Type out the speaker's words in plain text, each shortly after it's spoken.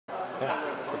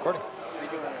Yeah, it's recording.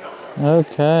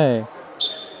 Okay.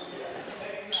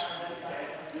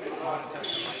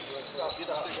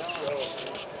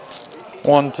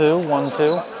 One, two, 1,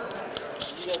 2.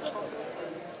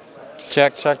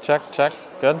 Check, check, check, check.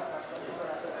 Good. All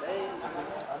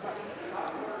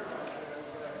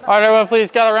right, everyone, please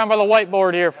gather around by the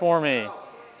whiteboard here for me.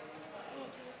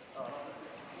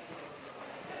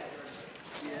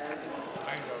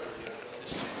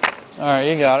 All right,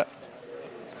 you got it.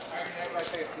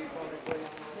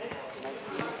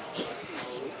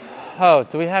 Oh,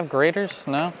 do we have graders?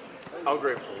 No? I'll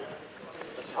grade for you.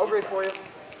 I'll grade for you.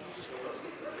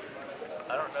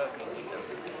 I don't know if you need them.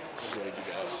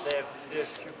 They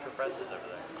have two professors over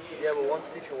there. Yeah, but one's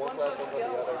teaching one class, one's on the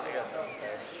other. I guess so.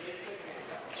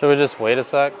 Should we just wait a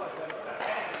sec?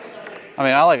 I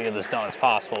mean, I like to get this done as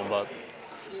possible, but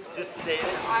Just say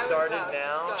that you started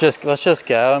now. let's just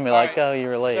go and be like, All oh, you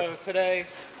were late. So today,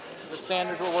 the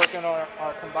standards we're working on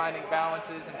are combining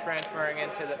balances and transferring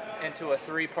into a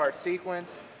three-part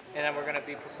sequence, and then we're going to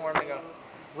be performing a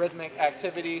rhythmic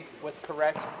activity with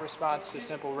correct response to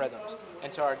simple rhythms.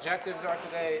 And so our objectives are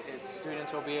today is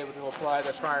students will be able to apply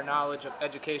their prior knowledge of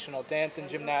educational dance and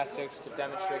gymnastics to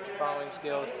demonstrate the following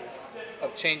skills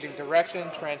of changing direction,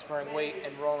 transferring weight,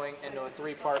 and rolling into a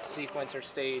three-part sequence or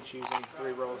stage using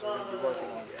three roles we're going to be working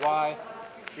on. Why?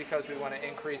 Because we want to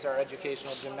increase our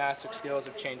educational gymnastic skills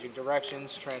of changing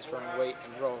directions, transferring weight,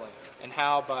 and rolling. And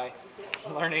how? By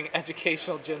learning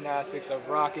educational gymnastics of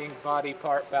rocking, body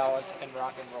part balance, and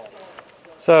rock and roll.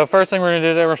 So first thing we're going to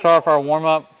do today, we're going to start off our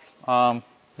warm-up.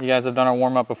 You guys have done our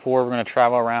warm-up before. We're going to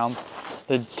travel around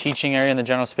the teaching area in the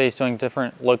general space doing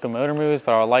different locomotor moves,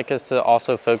 but I would like us to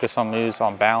also focus on moves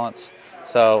on balance.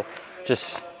 So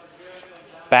just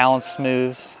balance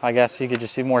moves. I guess you could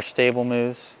just do more stable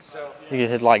moves. So You could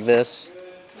hit like this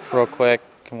real quick,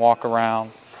 can walk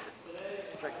around,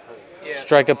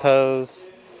 strike a pose.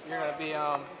 you're going to be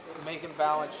making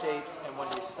balance shapes, and when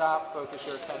you stop, focus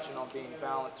your attention on being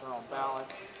balanced or on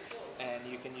balance. And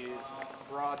you can use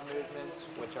broad movements,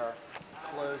 which are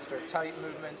closed or tight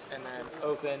movements, and then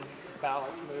open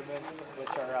balance movements, which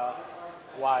are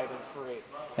wide and free.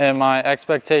 And my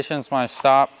expectations, my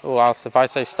stop, well, if I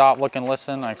say stop, look, and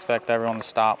listen, I expect everyone to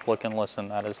stop, look, and listen.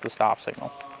 That is the stop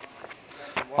signal.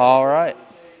 All right.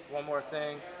 One more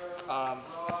thing,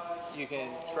 you can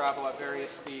travel at various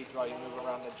speeds while you move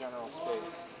around the general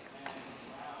space.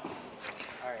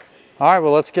 All right. All right,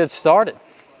 well, let's get started.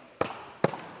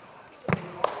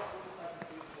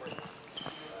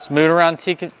 Let's move around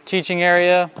teaching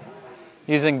area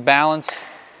using balance,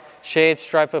 shape,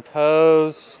 stripe a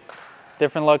pose,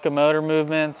 different locomotor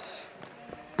movements.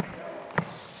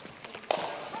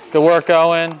 Good work,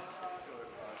 Owen.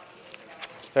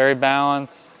 Very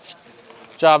balanced.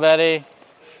 Good job, Eddie. Good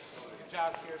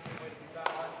job, Kirsten. Way to be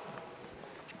balanced.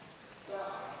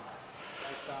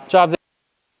 Good job.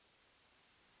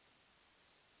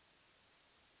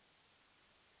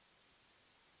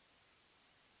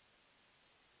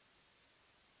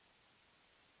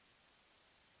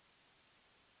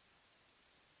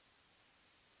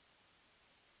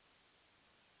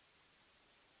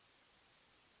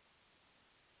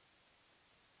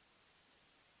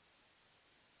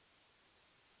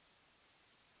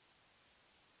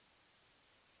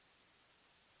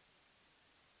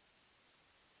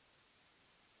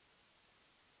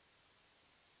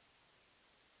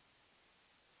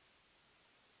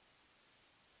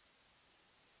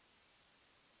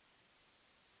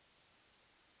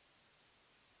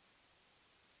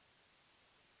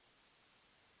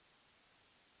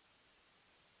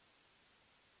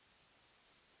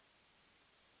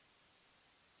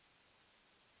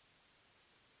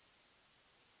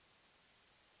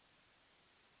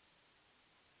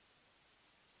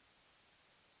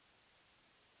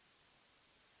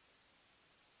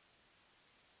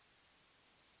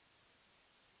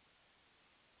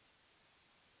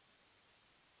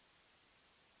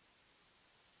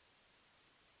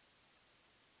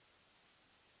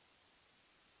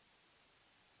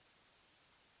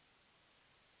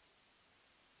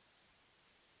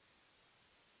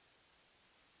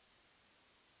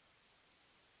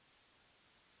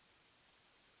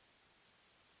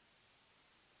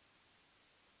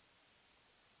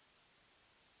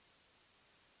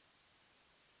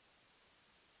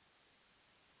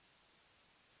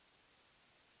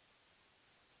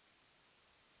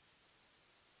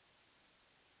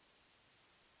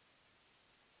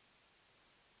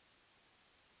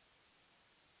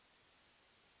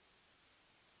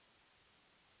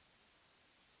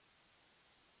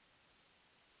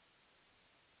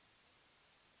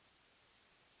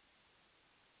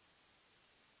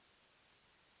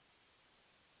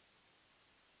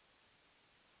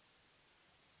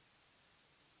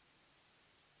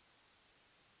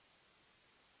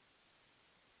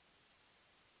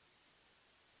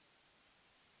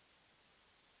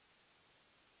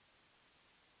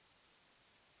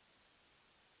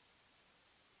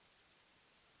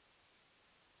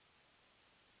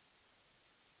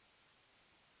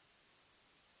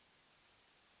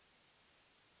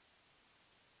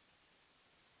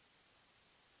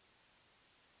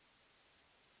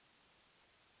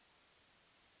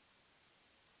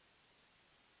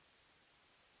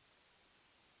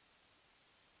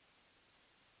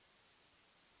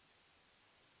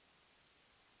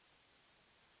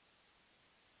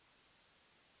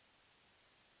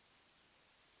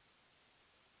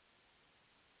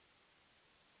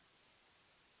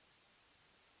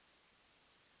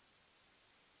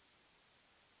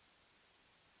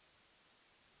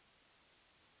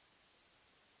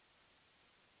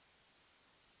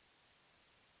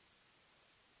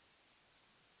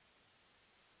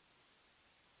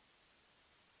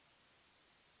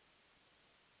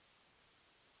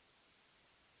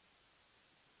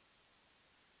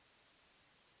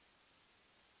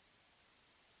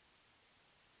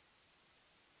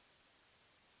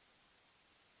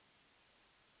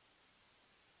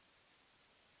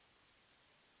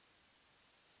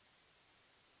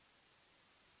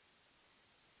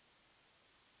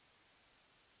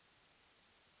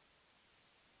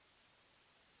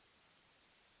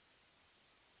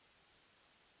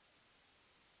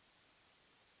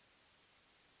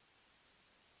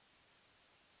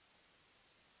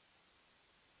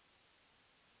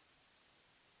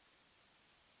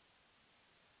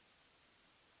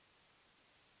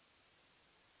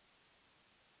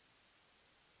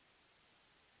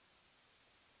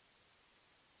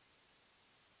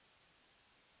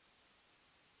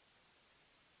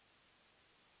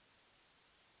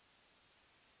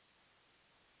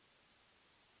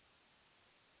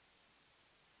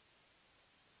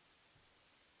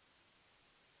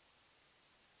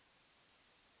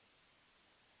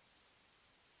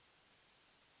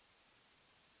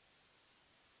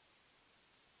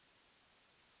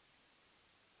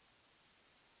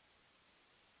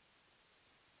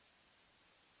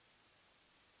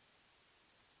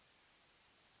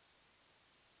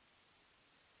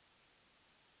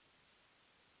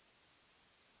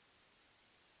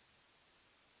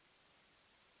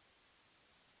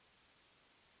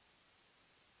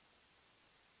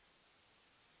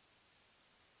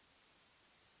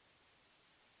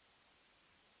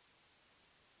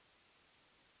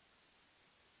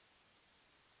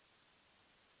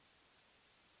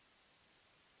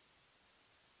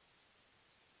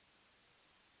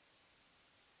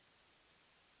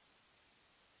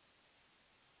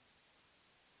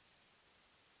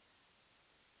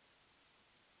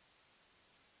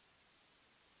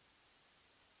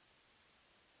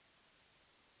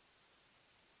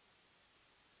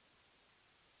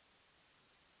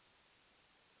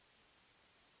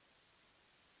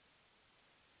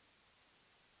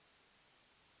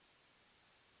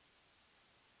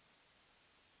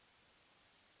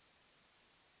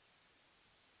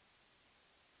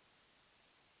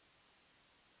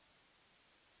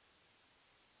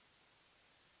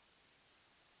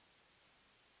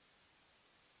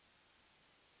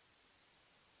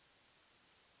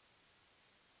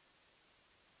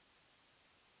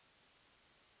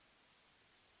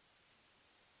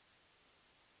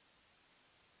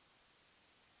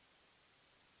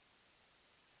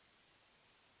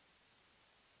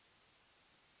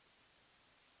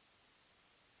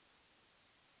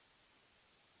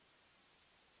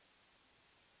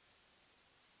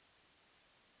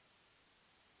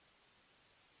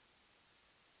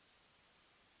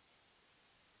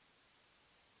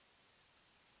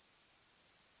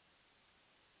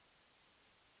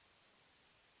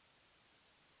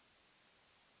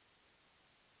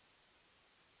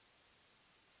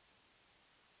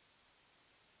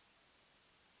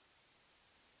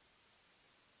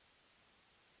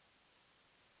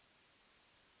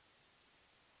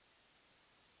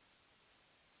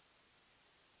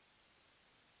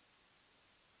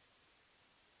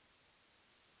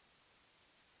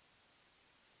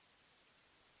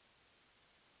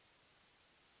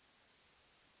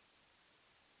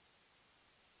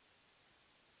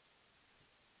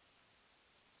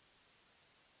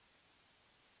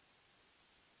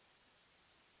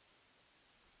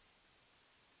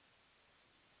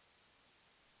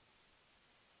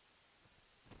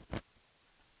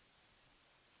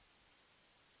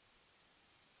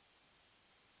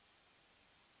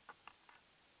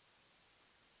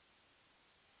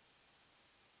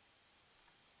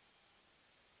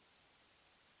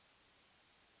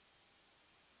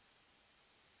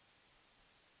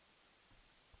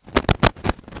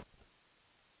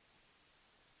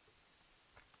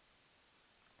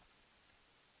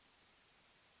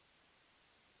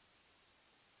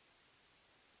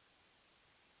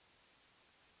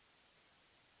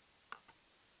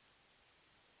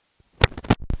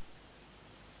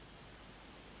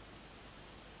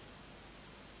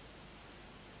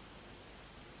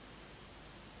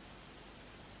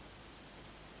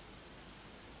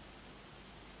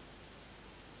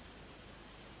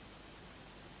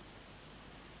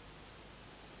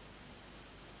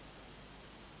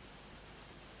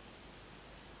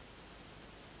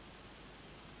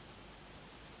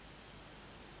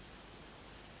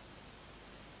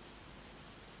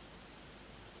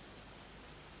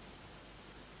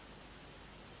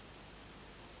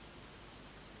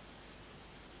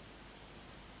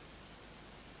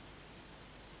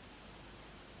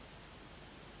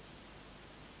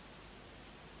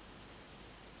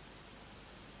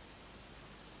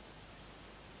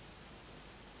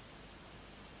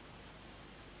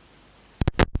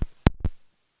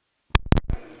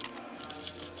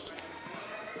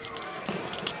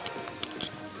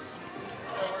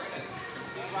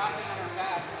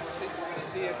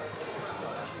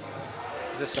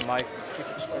 this the mic?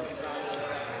 Is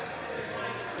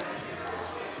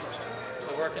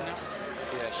it working now?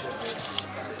 Yeah, it should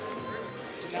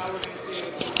be. Now we're going to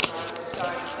see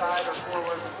side to side or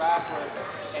forward and backward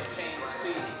and change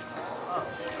speed.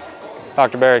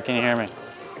 Dr. Barry, can you hear me?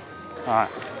 All right.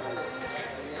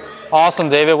 Awesome,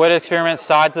 David. Way to experiment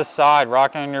side to side,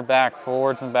 rocking on your back,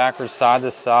 forwards and backwards, side to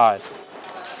side.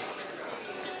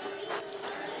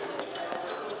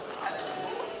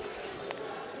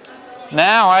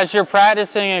 Now, as you're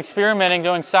practicing and experimenting,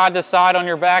 doing side to side on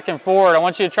your back and forward, I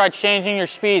want you to try changing your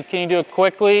speeds. Can you do it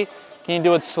quickly? Can you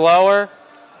do it slower?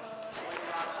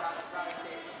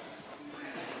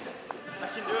 I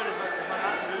can do it if I'm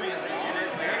not moving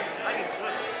as I can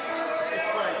switch.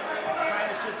 It's like trying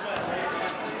to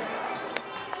switch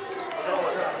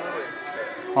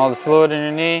my All the fluid in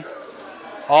your knee.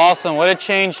 Awesome. Way to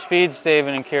change speeds,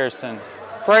 David and Kirsten.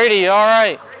 Brady, you all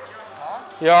right?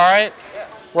 You all right? Yeah.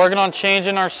 Working on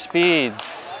changing our speeds.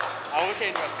 I will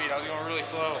change my speed. I was going really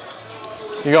slow.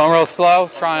 You're going real slow?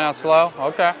 Trying out slow?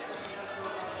 Okay.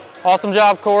 Awesome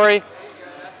job, Corey.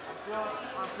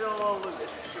 I'm feeling a little loose.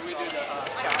 Should we do the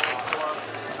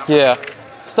challenge for Yeah.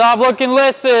 Stop, look, and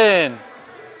listen.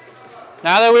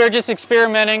 Now that we were just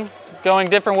experimenting, going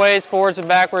different ways, forwards and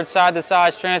backwards, side to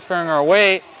side, transferring our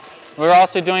weight, we're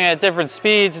also doing it at different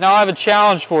speeds. Now I have a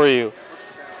challenge for you.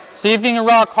 See if you can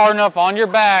rock hard enough on your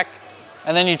back,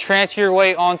 and then you transfer your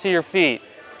weight onto your feet.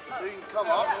 So you can come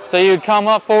up. So you would come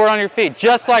up forward on your feet,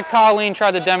 just like Colleen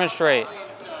tried to demonstrate.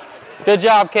 Good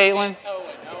job, Caitlin. Owen's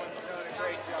doing a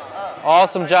great job.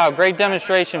 Awesome job. Great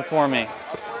demonstration for me.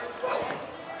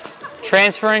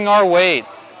 Transferring our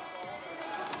weights.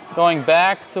 Going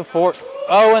back to forward.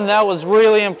 Oh, and that was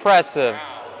really impressive.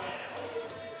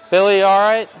 Billy, all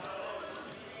right?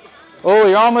 Oh,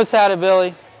 you almost had it,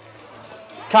 Billy.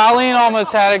 Colleen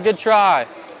almost had it. Good try.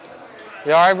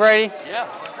 You all right, Brady? Yeah,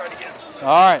 I'm going to try it again.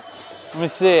 All right. Let me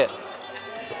see it.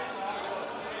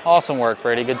 Awesome work,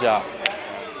 Brady. Good job.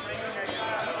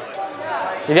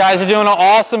 You guys are doing an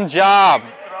awesome job.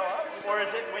 Throw up, or is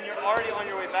it when you're already on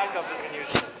your way back up is when you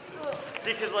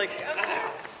see, because like,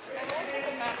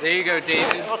 There you go,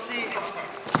 David. we'll see.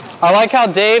 I like how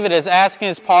David is asking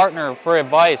his partner for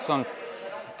advice on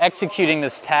executing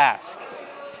this task.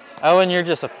 Owen, you're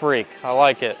just a freak. I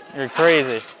like it. You're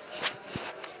crazy.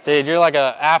 Dude, you're like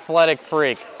an athletic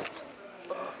freak.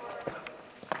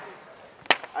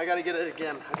 I gotta get it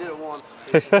again. I did it once.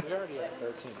 We're already at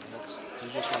 13 minutes. You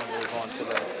just want to move on to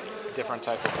the different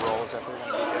type of rolls that they're going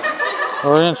to be doing.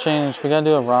 We're going to change. We got to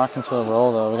do a rock into a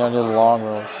roll, though. We got to do the log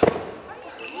rolls.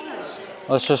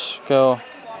 Let's just go.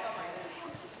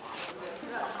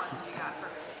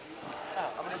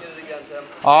 I'm gonna get it again, Tim.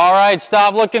 All right,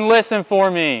 stop, look, and listen for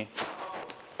me.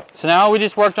 So now we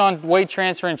just worked on weight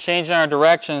transfer and changing our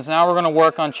directions. Now we're going to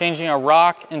work on changing a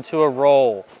rock into a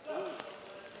roll.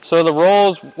 So the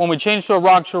rolls, when we change to a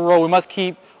rock to a roll, we must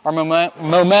keep our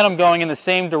momentum going in the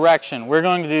same direction. We're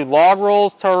going to do log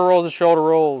rolls, turtle rolls, and shoulder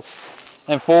rolls,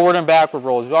 and forward and backward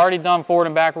rolls. We've already done forward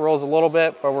and backward rolls a little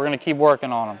bit, but we're going to keep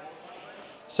working on them.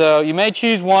 So you may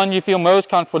choose one you feel most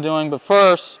comfortable doing, but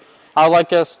first, I'd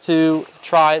like us to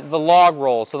try the log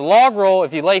roll. So the log roll,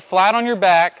 if you lay flat on your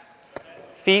back,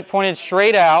 feet pointed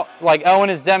straight out, like Owen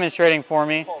is demonstrating for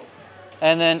me,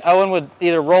 and then Owen would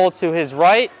either roll to his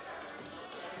right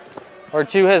or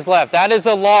to his left. That is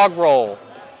a log roll.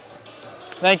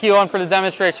 Thank you, Owen, for the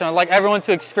demonstration. I'd like everyone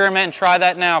to experiment and try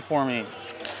that now for me.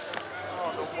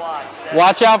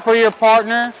 Watch out for your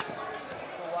partner.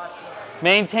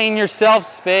 Maintain your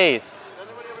self-space.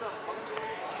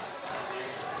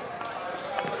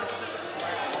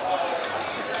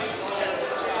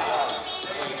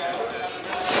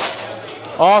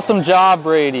 Awesome job,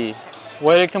 Brady.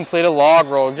 Way to complete a log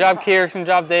roll. Good job, Kirsten. Good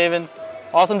job, David.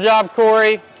 Awesome job,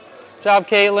 Corey. Good job,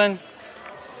 Caitlin.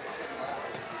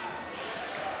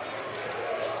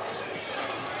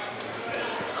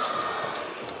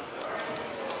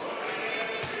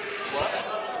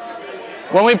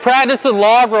 When we practice the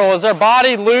log roll, is our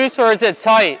body loose or is it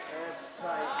tight?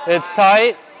 It's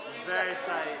tight. Very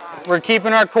tight. We're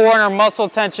keeping our core and our muscle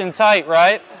tension tight,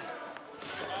 right?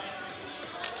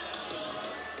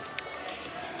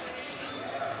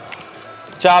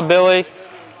 Good job, Billy.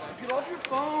 Get off your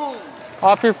phone.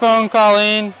 Off your phone,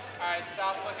 Colleen. All right,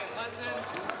 stop, look, and listen.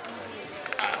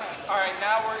 All right,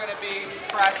 now we're going to be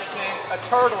practicing a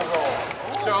turtle roll.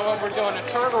 So when we're doing a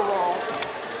turtle roll,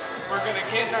 we're going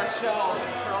to get in our shells and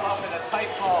curl up in a tight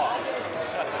ball.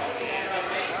 Keep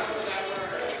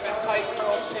a tight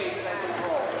curl shape as we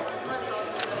roll.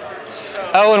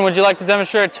 Owen, would you like to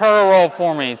demonstrate a turtle roll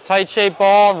for me? Tight shaped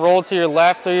ball, roll to your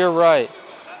left or your right.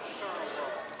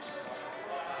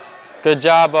 Good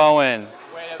job, Owen.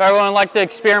 If everyone would like to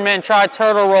experiment, try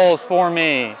turtle rolls for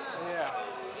me. Yeah.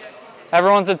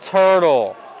 Everyone's a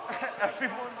turtle.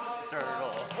 Everyone's a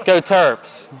turtle. Go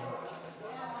Terps.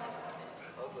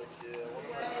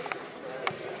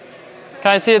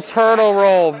 Can I see a turtle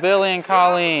roll, Billy and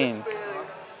Colleen?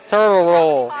 Turtle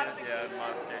roll. Yeah,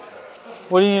 modification.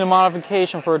 What do you need a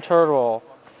modification for a turtle roll?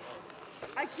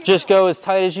 I can't. Just go as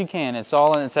tight as you can. It's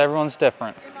everyone's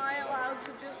different. Am I allowed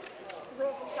to just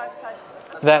roll from side to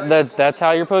side? That's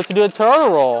how you're supposed to do a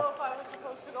turtle roll. If I was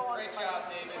supposed to go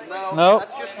on. No, Nope.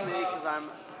 that's just me because I'm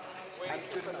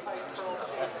good enough.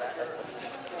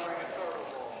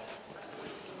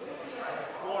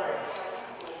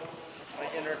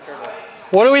 Like inner turtle.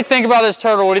 What do we think about this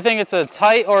turtle? What do you think? It's a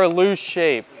tight or a loose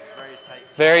shape? Very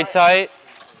tight. Very tight.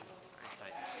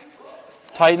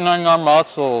 Tightening our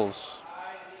muscles.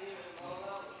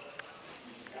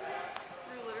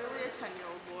 You're literally a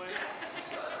 10-year-old boy.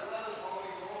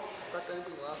 Got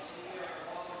anything left?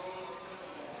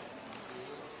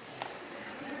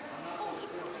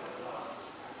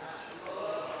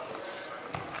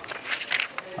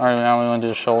 All right, now we want to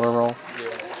do a shoulder roll.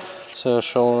 Yeah. So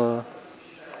shoulder.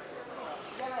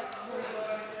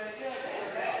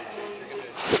 You're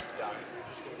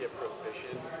just gonna get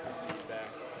proficient. Back.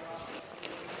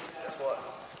 Guess what?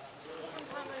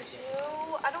 Tie my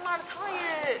shoe. I don't know how to tie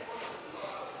it.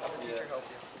 Have the teacher help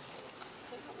you.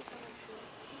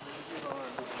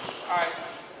 All right,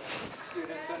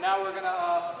 students. So now we're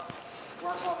gonna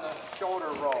work on the shoulder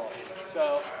roll.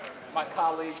 So my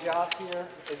colleague Josh here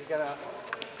is gonna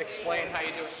explain how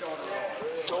you do a shoulder roll.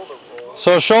 Shoulder roll.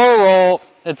 So a shoulder roll,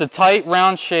 it's a tight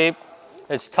round shape.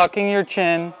 It's tucking your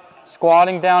chin,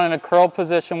 squatting down in a curled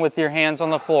position with your hands on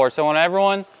the floor. So I want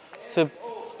everyone to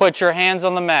put your hands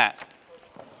on the mat.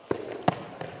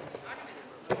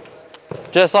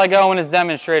 Just like Owen has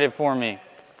demonstrated for me.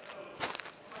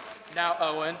 Now,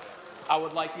 Owen, I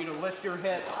would like you to lift your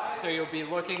hips so you'll be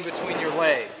looking between your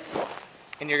legs.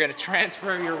 And you're going to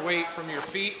transfer your weight from your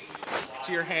feet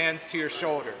to your hands to your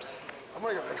shoulders. I'm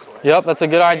gonna go this way. Yep, that's a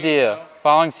good idea.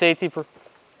 Following safety. So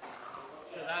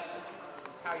that's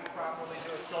how you properly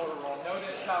do a shoulder roll.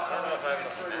 Notice how Owen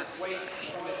transferred his weight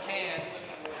from his hands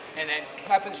and then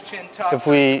kept his chin tucked. If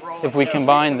we rolling.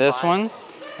 combine this one,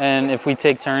 and if we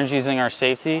take turns using our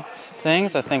safety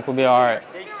things, I think we'll be all right.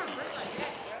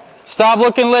 Stop,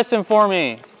 look, and listen for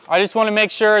me. I just want to make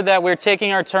sure that we're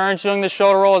taking our turns doing the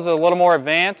shoulder roll is a little more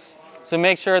advanced. So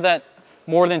make sure that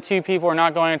more than 2 people are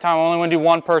not going at a time. I only want to do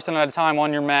 1 person at a time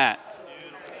on your mat.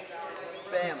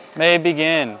 Bam. May it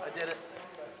begin. I did it.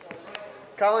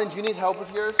 Colin, do you need help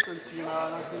with yours since you're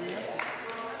not doing it?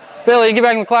 Billy, get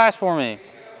back in the class for me.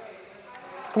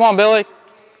 Come on, Billy.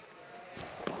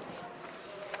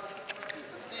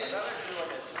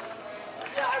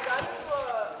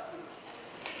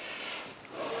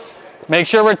 Make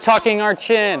sure we're tucking our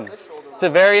chin. It's a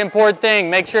very important thing.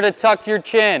 Make sure to tuck your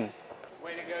chin.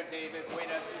 Way to go, David. Way to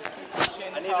keep your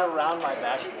chin I need tucked to round my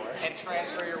back more. and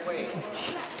transfer your weight.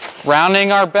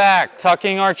 Rounding our back,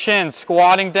 tucking our chin,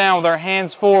 squatting down with our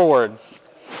hands forward.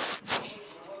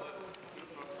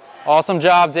 Awesome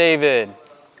job, David.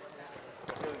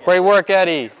 Great work,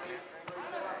 Eddie.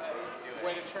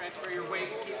 Way to transfer your weight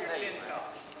and keep your chin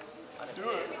tucked.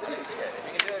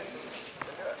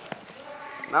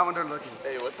 Not when they're looking.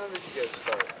 Hey, what time did you guys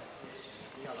start?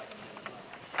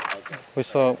 We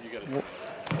still,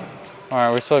 all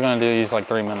right, we're still gonna do these like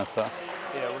 3 minutes though.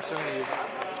 Yeah, we're still gonna use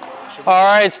it. All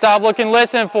right, stop, look, and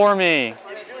listen for me.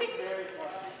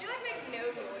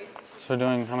 So we're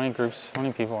doing, how many groups, how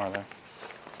many people are there?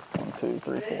 1, 2,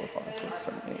 3, 4, 5, 6,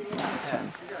 7, 8, 9,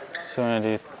 10. So we're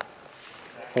gonna do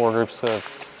 4 groups of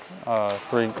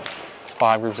 3,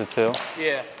 5 groups of 2.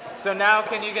 Yeah. So now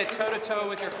can you get toe-to-toe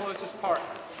with your closest partner?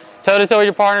 Toe-to-toe with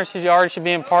your partners, because you already should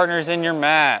be in partners in your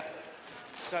mat.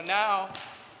 So now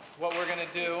what we're going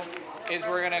to do is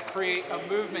we're going to create a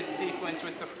movement sequence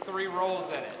with the 3 rolls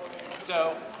in it.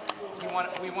 So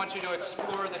we want you to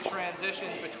explore the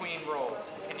transitions between rolls.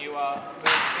 Can you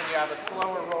have a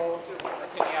slower roll, or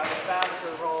can you have a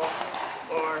faster roll,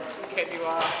 or can you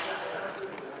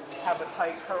have a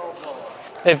tight curl roll?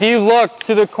 If you look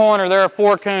to the corner, there are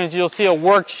 4 cones, you'll see a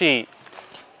worksheet.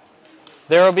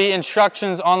 There will be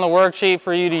instructions on the worksheet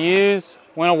for you to use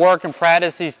when to work and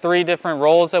practice these 3 different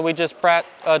rolls that we just tried.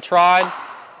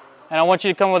 And I want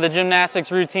you to come with a gymnastics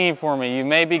routine for me. You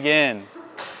may begin.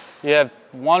 You have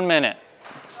 1 minute.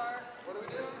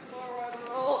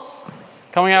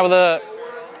 Coming out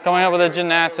with a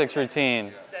gymnastics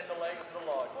routine.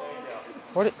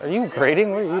 What are you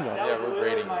grading? What are you doing? Yeah, we're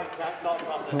grading. Why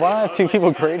do I have 2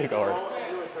 people grading already?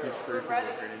 You have 3 people grading.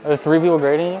 Are there 3 people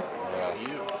grading you? Yeah.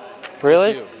 You.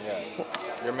 Really? You, yeah.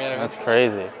 You're man of That's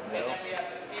crazy.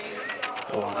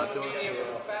 I'm not doing too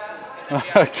well.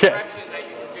 Okay. Direction that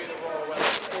you can do the roll, whether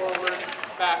it's forward,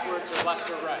 backwards, or left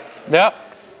or right. Yep.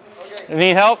 You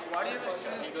need help? Why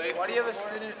do you have a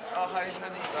student hiding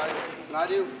behind these guys? Can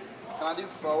I do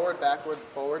forward, backward,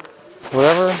 forward?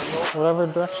 Whatever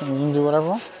direction. You can do whatever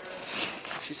one.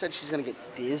 She said she's gonna get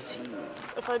dizzy.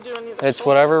 If I do any of the It's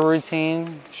whatever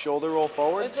routine. Shoulder roll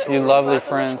forward. Is it You both lovely of us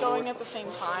friends. going at the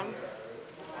same time? Or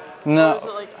is it No,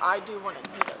 like I do one and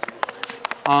he does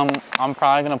one? I'm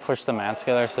probably gonna push the mats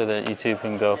together so that you two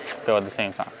can go at the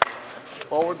same time.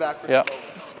 Forward, backward. Yep.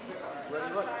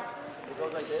 Ready, look. It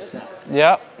goes like this.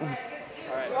 Yep.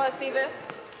 You want to see this?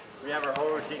 We have our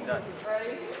whole routine done.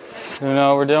 You know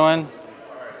what we're doing?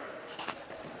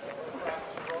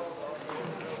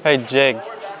 Hey, Jig.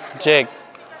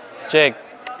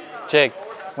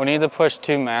 We need to push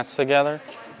 2 mats together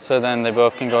so then they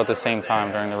both can go at the same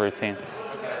time during the routine.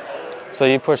 So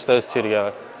you push those 2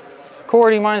 together.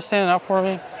 Corey, do you mind standing up for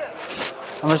me?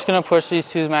 I'm just gonna push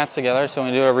these 2 mats together so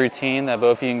when we do a routine that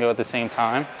both of you can go at the same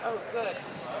time. Oh, good.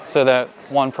 So that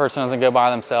one person doesn't go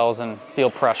by themselves and feel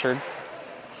pressured.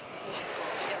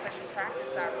 Yes, I should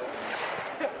practice that.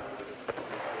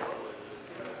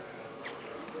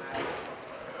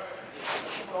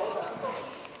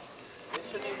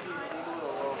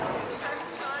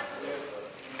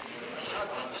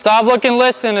 Stop, look, and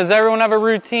listen. Does everyone have a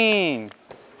routine?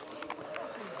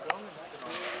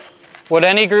 Would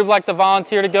any group like to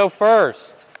volunteer to go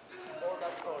first?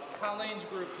 Colleen's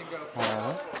group can go first.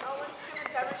 Owen's going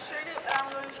to demonstrate it, and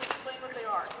I'm going to explain what they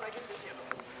are, because I can do it.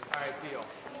 All right, deal.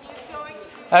 He's going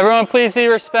to Everyone please be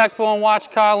respectful and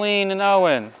watch Colleen and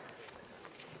Owen.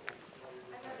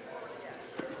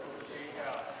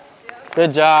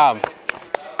 Good job.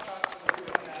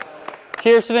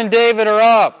 Kirsten and David are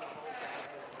up.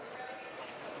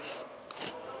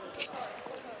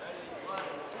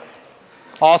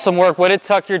 Awesome work. Way to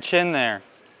tuck your chin there.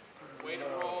 Way to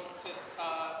roll to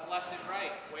left and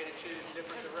right. Way to choose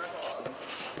different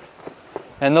directions.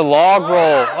 And the log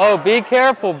roll. Oh, be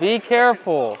careful, be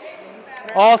careful.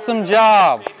 Awesome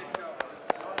job.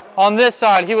 On this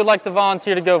side, he would like to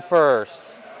volunteer to go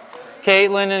first.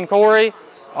 Caitlin and Corey.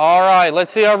 All right,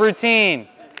 let's see our routine.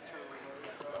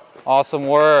 Awesome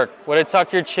work. Way to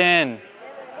tuck your chin.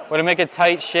 Way to make a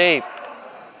tight shape.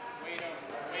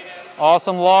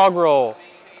 Awesome log roll.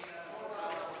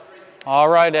 All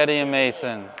right, Eddie and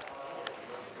Mason.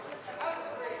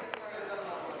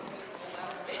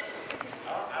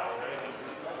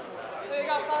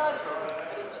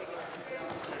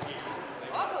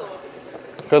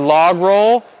 Good log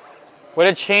roll. Way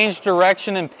to change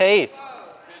direction and pace.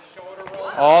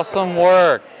 Awesome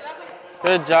work.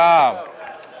 Good job.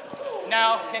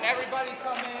 Now, can everybody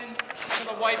come in to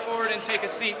the whiteboard and take a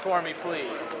seat for me, please?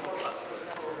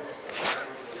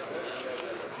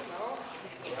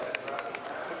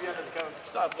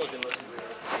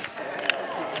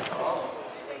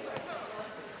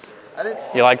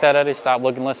 You like that, Eddie? Stop,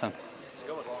 look, and listen.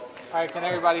 All right, can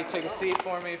everybody take a seat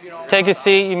for me if you don't Take a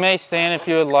seat. You may stand if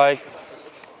you would like.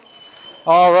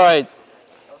 All right.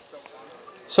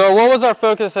 So what was our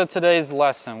focus of today's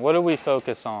lesson? What did we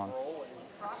focus on?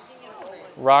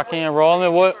 Rocking and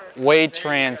rolling. What? Weight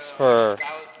transfer.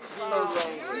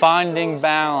 Finding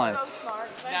balance.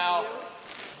 Now,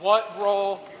 what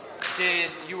roll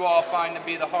did you all find to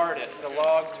be the hardest? The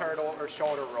log, turtle, or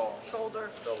shoulder roll? shoulder.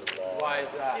 Why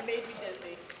is that? It made me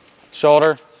dizzy.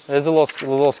 Shoulder. It is a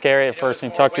little scary at first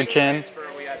when you tuck your chin.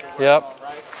 Yep.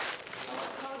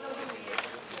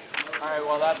 All right,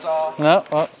 well, that's all. No.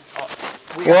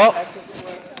 Well,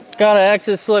 got an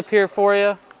exit slip here for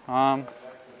you. Hand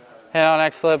out an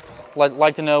exit slip.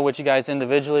 Like to know what you guys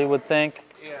individually would think.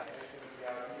 Yeah.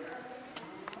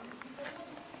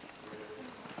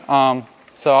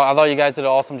 So I thought you guys did an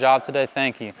awesome job today.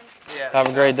 Thank you. Yeah. Have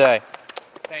a great day.